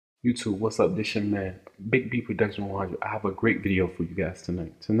YouTube, what's up? This your man, Big B Production 100. I have a great video for you guys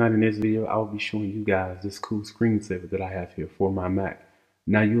tonight. Tonight in this video, I will be showing you guys this cool screensaver that I have here for my Mac.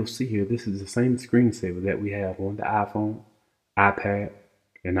 Now you'll see here, this is the same screensaver that we have on the iPhone, iPad,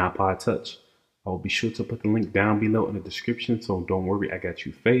 and iPod Touch. I will be sure to put the link down below in the description, so don't worry, I got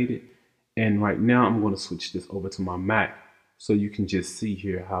you faded. And right now, I'm going to switch this over to my Mac so you can just see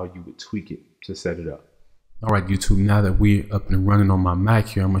here how you would tweak it to set it up. Alright YouTube, now that we're up and running on my Mac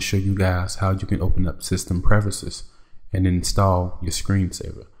here, I'm going to show you guys how you can open up system preferences and install your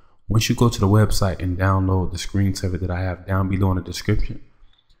screensaver. Once you go to the website and download the screensaver that I have down below in the description,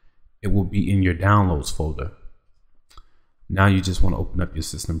 it will be in your downloads folder. Now you just want to open up your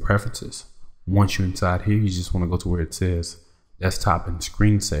system preferences. Once you're inside here, you just want to go to where it says desktop and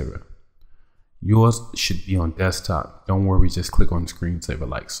screensaver. Yours should be on desktop. Don't worry, just click on screensaver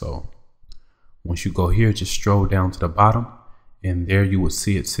like so. Once you go here, just scroll down to the bottom, and there you will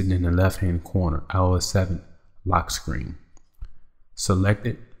see it sitting in the left hand corner, iOS 7 lock screen. Select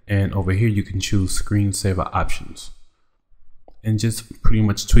it, and over here you can choose screensaver options and just pretty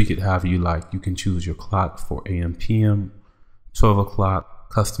much tweak it however you like. You can choose your clock for AM, PM, 12 o'clock,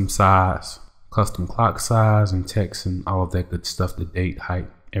 custom size, custom clock size, and text and all of that good stuff, the date,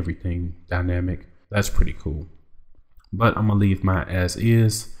 height, everything dynamic. That's pretty cool. But I'm gonna leave mine as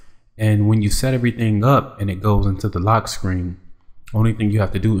is. And when you set everything up and it goes into the lock screen, only thing you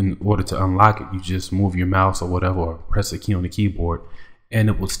have to do in order to unlock it, you just move your mouse or whatever, or press a key on the keyboard, and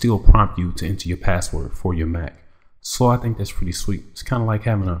it will still prompt you to enter your password for your Mac. So I think that's pretty sweet. It's kind of like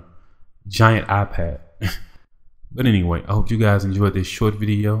having a giant iPad. But anyway, I hope you guys enjoyed this short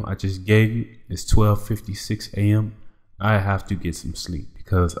video I just gave you. It's 12:56 a.m. I have to get some sleep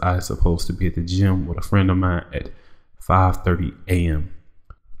because I'm supposed to be at the gym with a friend of mine at 5:30 a.m.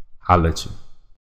 I'll let you.